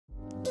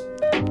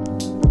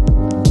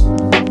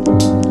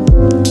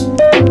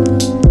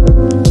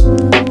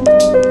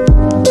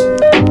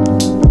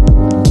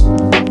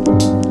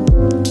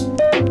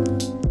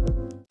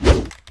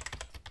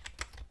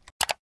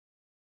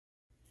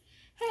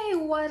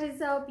what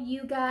is up,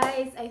 you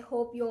guys? I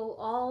hope you're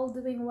all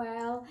doing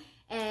well.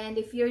 And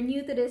if you're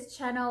new to this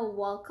channel,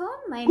 welcome.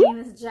 My name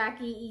is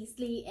Jackie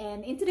Easley,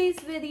 and in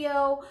today's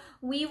video,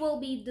 we will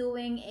be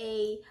doing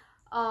a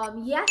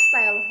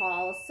YesStyle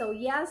haul. So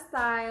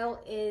YesStyle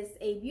is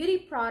a beauty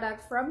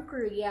product from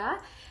Korea,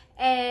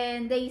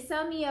 and they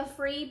sent me a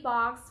free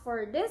box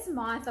for this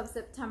month of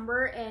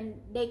September, and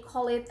they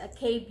call it a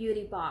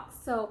K-beauty box.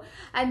 So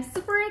I'm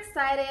super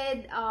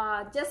excited.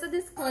 Just a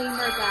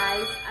disclaimer,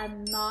 guys,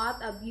 I'm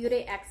not a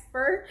beauty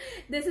expert.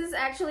 This is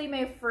actually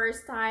my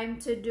first time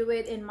to do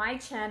it in my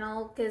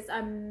channel because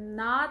I'm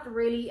not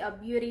really a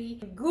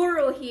beauty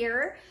guru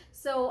here.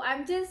 So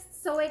I'm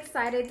just so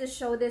excited to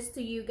show this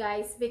to you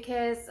guys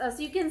because, as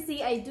you can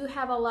see, I do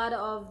have a lot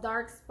of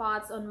dark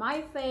spots on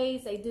my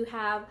face. I do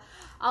have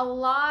a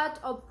lot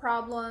of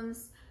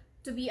problems,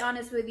 to be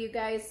honest with you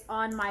guys,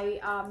 on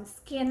my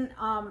skin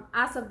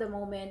as of the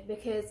moment,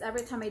 because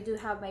every time I do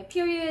have my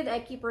period, I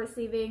keep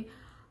receiving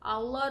a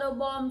lot of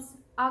bumps,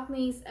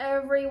 acne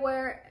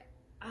everywhere.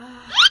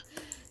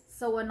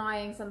 So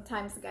annoying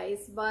sometimes,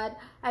 guys. But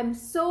I'm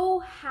so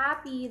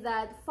happy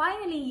that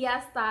finally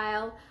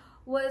YesStyle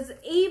was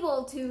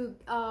able to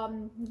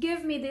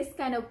give me this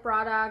kind of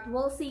product.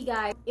 We'll see,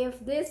 guys, if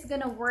this is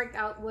gonna work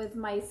out with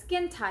my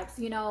skin types.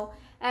 You know,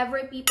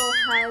 every people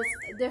has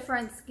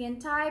different skin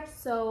types,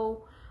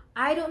 so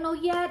I don't know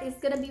yet. It's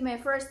gonna be my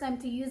first time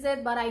to use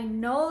it, but I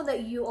know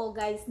that you all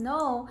guys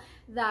know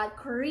that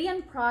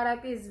Korean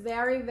product is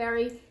very,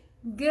 very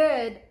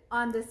good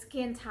on the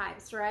skin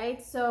types,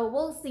 right? So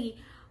we'll see.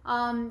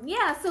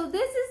 Yeah, so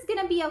this is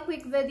gonna be a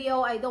quick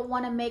video. I don't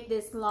want to make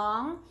this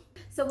long.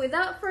 So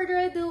without further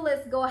ado,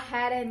 let's go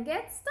ahead and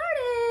get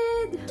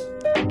started.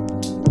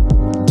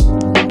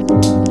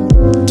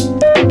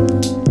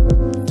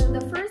 So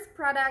the first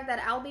product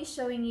that I'll be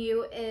showing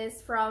you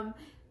is from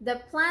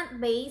the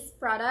plant-based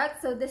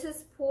product. So this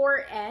is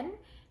Pore N,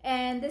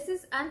 and this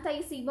is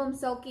anti-sebum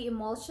silky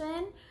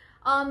emulsion.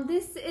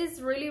 This is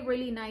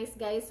really nice,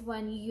 guys,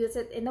 when you use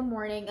it in the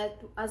morning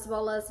as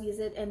well as use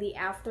it in the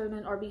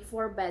afternoon or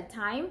before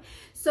bedtime.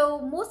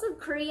 So most of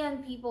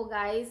Korean people,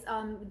 guys,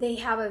 they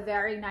have a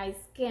very nice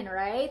skin,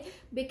 right?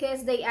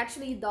 Because they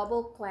actually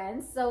double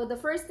cleanse. So the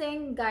first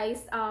thing,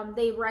 guys,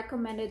 they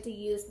recommended to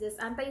use this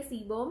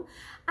anti-sebum.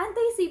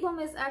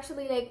 Anti-sebum is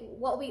actually like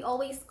what we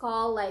always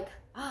call like,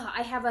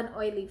 I have an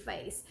oily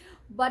face,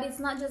 but it's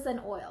not just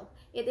an oil.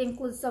 It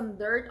includes some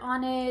dirt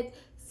on it,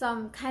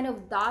 some kind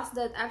of dust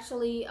that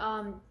actually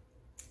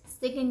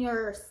stick in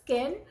your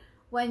skin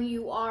when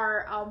you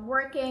are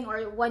working,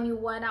 or when you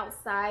went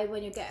outside.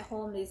 When you get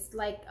home, it's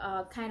like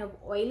a kind of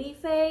oily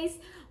face,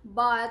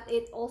 but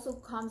it also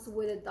comes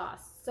with a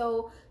dust.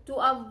 So to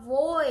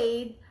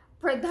avoid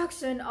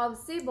production of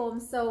sebum,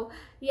 so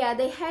yeah,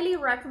 they highly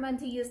recommend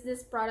to use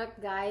this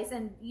product, guys.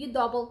 And you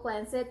double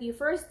cleanse it. You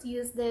first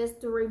use this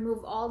to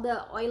remove all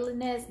the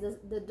oiliness,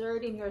 the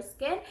dirt in your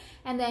skin,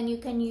 and then you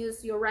can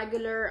use your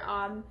regular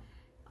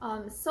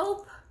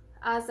soap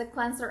as a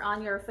cleanser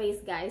on your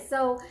face, guys.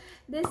 So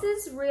this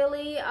is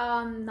really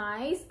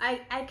nice.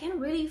 I can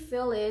really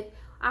feel it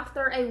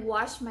after I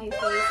wash my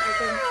face. I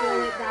can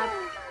feel it that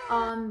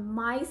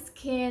my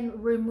skin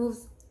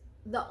removes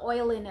the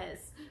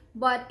oiliness.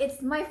 But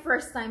it's my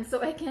first time,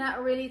 so I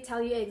cannot really tell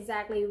you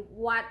exactly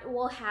what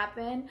will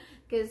happen,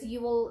 because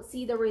you will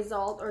see the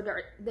result or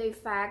the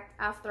effect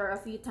after a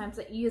few times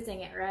of using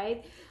it,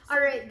 right?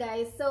 Alright,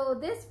 guys, so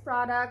this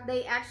product,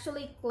 they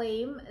actually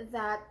claim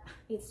that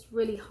it's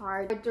really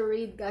hard to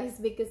read, guys,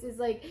 because it's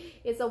like,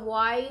 it's a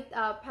white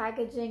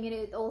packaging, and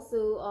it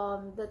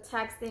also the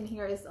text in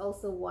here is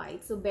also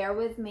white, so bear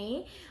with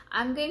me.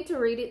 I'm going to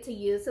read it to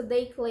you. So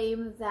they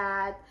claim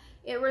that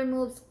it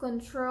removes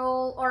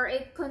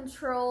it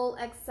control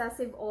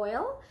excessive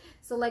oil.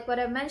 So like what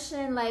I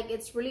mentioned, like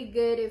it's really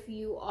good if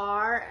you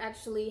are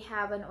actually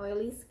have an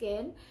oily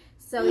skin.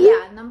 So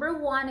yeah, number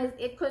one is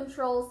it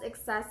controls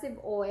excessive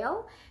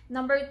oil.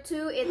 Number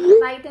two, it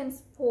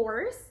lightens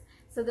pores.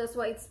 So that's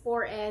why it's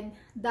Pore N.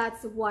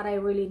 That's what I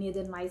really need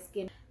in my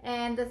skin.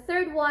 And the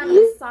third one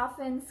is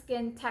soften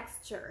skin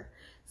texture.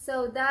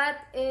 So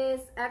that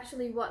is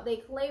actually what they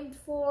claimed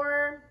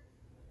for.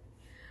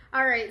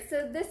 Alright,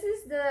 so this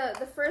is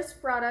the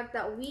first product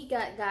that we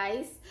got,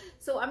 guys.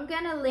 So I'm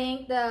gonna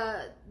link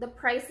the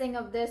pricing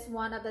of this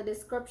one at the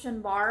description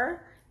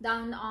bar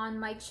down on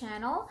my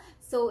channel.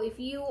 So if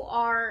you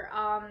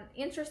are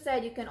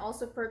interested, you can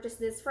also purchase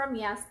this from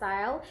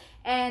YesStyle,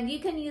 and you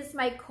can use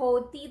my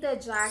code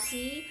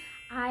TITAJACKIE.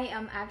 I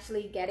am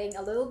actually getting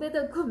a little bit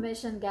of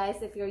commission,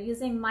 guys, if you're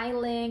using my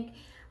link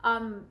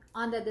on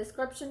the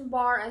description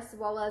bar, as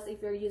well as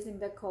if you're using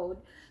the code.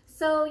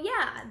 So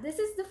yeah, this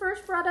is the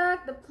first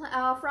product,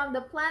 from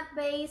the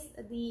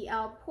plant-based, the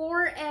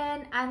Pore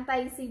N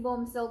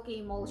anti-sebum silky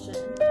emulsion.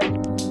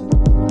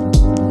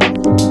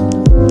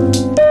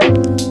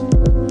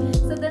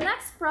 So the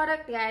next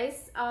product,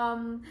 guys,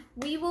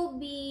 we will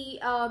be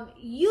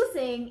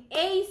using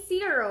a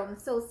serum.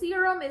 So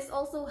serum is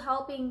also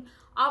helping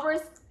our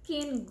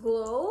skin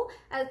glow.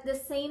 At the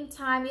same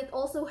time, it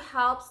also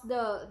helps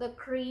the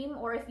cream,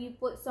 or if you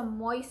put some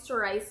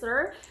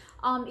moisturizer,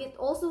 it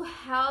also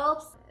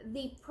helps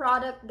the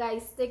product,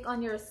 guys, stick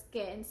on your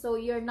skin. So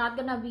you're not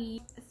gonna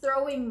be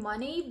throwing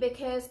money,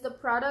 because the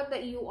product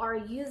that you are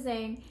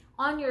using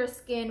on your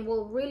skin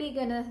will really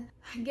gonna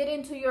get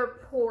into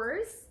your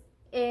pores,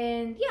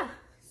 and yeah,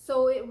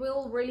 so it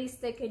will really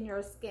stick in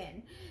your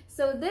skin.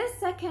 So this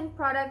second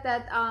product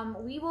that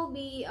we will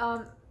be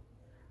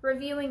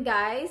reviewing,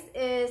 guys,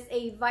 is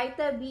a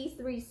Vita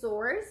B3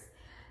 source,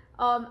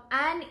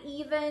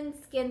 uneven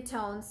skin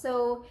tone.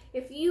 So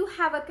if you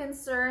have a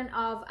concern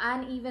of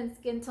uneven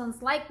skin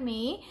tones like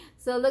me,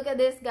 so look at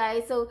this,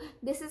 guys. So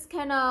this is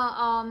kind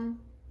of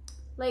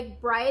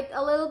like bright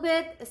a little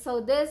bit,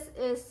 so this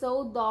is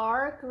so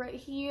dark right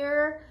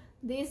here.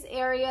 These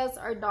areas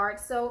are dark.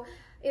 So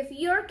if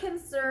your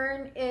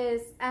concern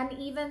is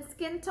uneven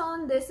skin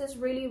tone, this is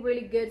really,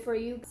 really good for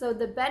you. So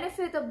the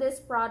benefit of this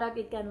product,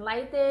 it can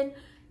lighten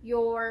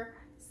your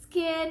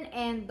skin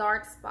and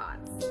dark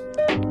spots.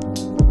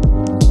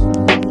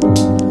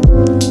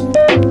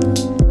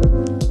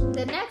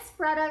 The next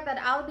product that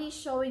I'll be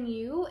showing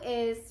you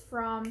is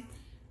from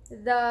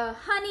the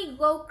Honey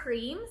Glow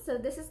Cream. So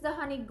this is the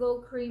Honey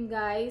Glow Cream,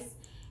 guys,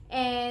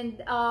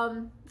 and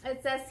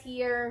it says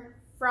here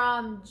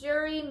from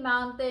Jury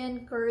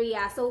Mountain,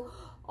 Korea. So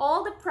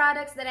all the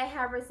products that I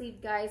have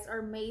received, guys,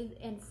 are made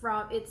in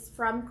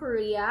from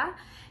Korea,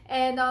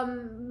 and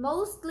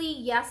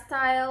mostly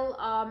YesStyle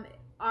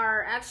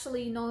are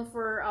actually known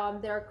for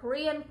their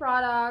Korean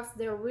products.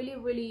 They're really,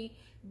 really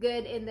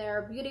good in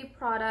their beauty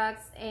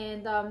products.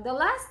 And the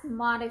last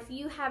month, if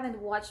you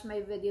haven't watched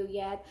my video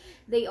yet,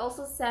 they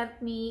also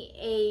sent me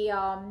a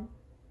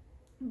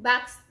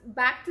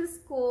back to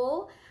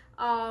school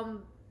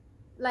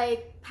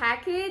like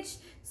package.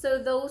 So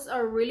those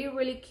are really,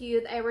 really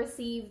cute. I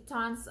received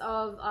tons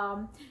of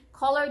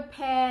colored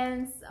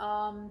pens,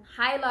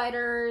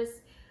 highlighters,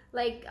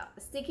 like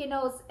sticky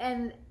notes,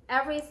 and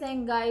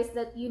everything, guys,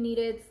 that you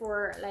needed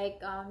for like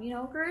you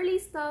know, girly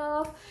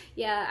stuff.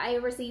 Yeah, I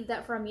received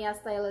that from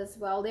YesStyle as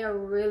well. They're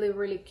really,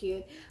 really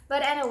cute.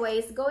 But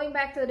anyways, going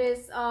back to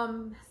this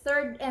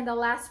third and the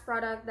last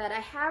product that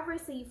I have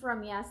received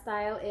from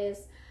YesStyle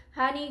is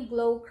Honey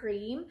Glow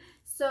Cream.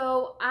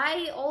 So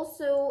I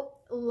also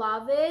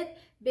love it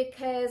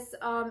because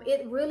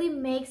it really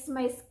makes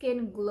my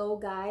skin glow,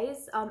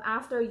 guys,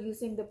 after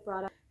using the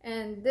product.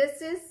 And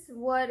this is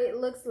what it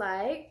looks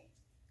like.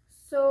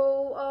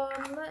 So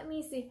let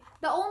me see.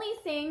 The only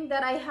thing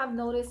that I have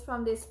noticed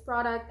from this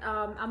product,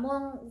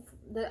 among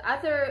the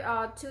other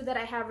two that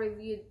I have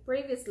reviewed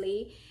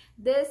previously,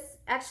 this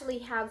actually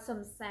have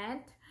some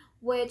scent,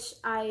 which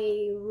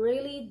I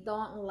really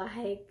don't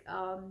like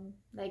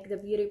the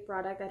beauty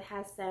product that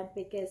has scent,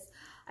 because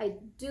I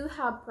do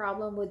have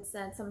problem with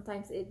scent.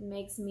 Sometimes it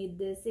makes me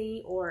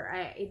dizzy, or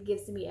it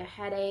gives me a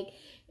headache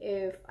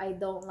if I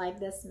don't like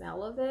the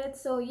smell of it.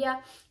 So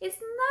yeah, it's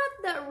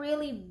not that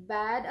really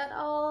bad at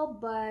all,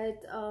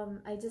 but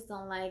I just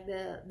don't like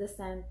the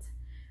scent.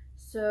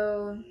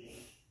 So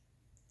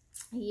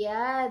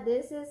yeah,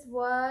 this is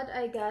what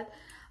I got.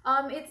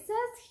 It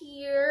says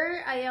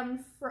here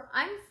I'm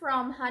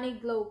from Honey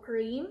Glow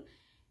Cream,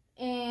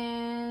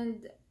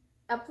 and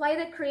apply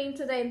the cream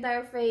to the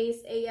entire face,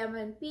 AM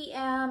and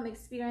PM.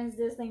 Experience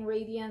dazzling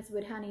radiance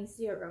with honey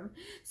serum.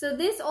 So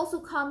this also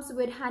comes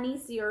with honey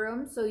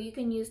serum, so you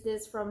can use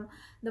this from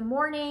the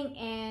morning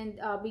and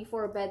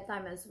before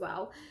bedtime as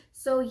well.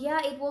 So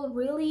yeah, it will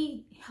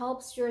really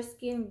helps your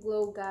skin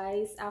glow,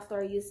 guys,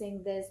 after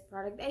using this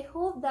product. I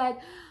hope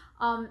that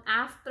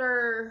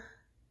after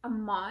a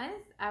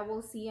month I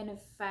will see an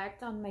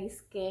effect on my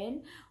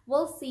skin.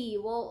 We'll see.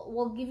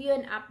 We'll give you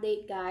an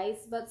update,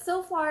 guys. But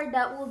so far,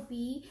 that will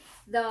be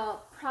the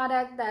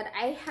product that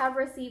I have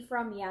received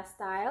from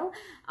YesStyle.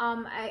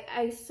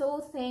 I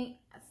so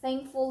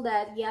thankful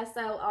that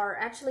YesStyle are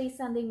actually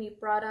sending me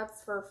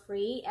products for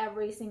free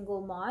every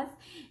single month,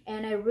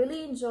 and I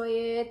really enjoy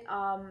it.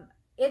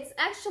 It's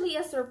actually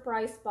a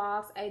surprise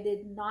box. I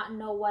did not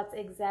know what's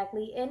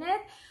exactly in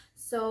it.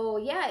 So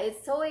yeah,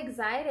 it's so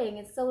exciting.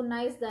 It's so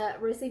nice that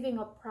receiving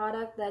a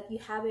product that you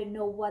haven't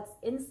know what's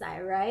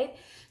inside, right?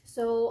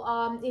 So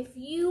if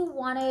you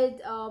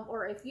wanted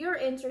or if you're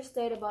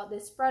interested about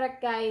this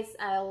product, guys,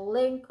 I'll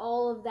link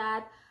all of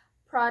that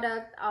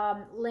product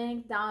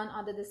link down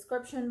on the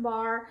description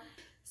bar.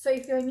 So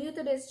if you're new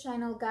to this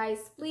channel,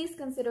 guys, please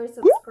consider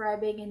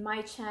subscribing. In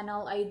my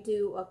channel, I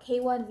do a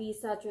K1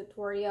 visa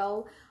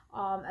tutorial,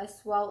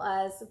 as well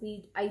as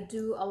I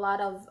do a lot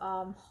of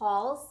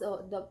hauls.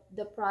 So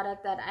the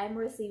product that I'm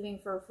receiving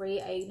for free,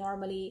 I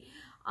normally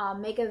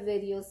make a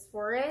videos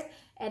for it,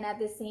 and at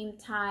the same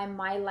time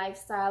my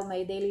lifestyle,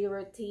 my daily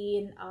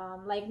routine,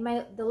 like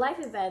the life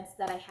events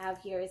that I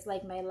have here is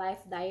like my life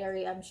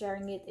diary. I'm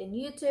sharing it in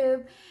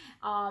YouTube.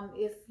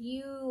 If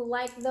you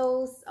like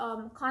those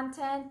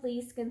content,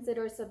 please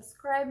consider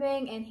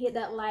subscribing and hit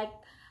that like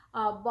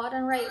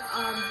button right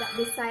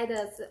beside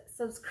the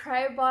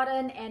subscribe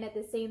button, and at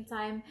the same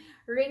time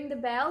ring the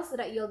bell so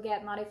that you'll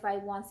get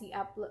notified once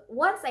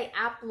I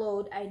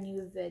upload a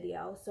new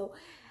video. So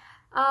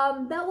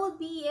that will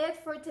be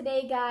it for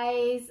today,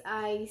 guys.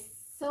 I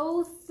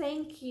so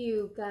thank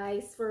you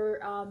guys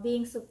for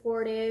being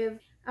supportive.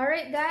 All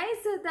right,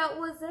 guys, so that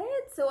was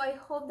it. So I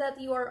hope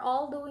that you are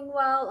all doing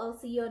well. I'll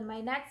see you on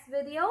my next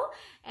video,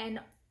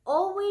 and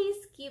always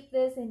keep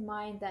this in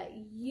mind that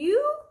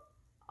you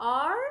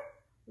are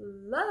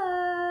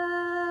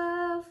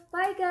love.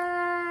 Bye,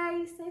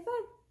 guys. High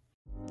five.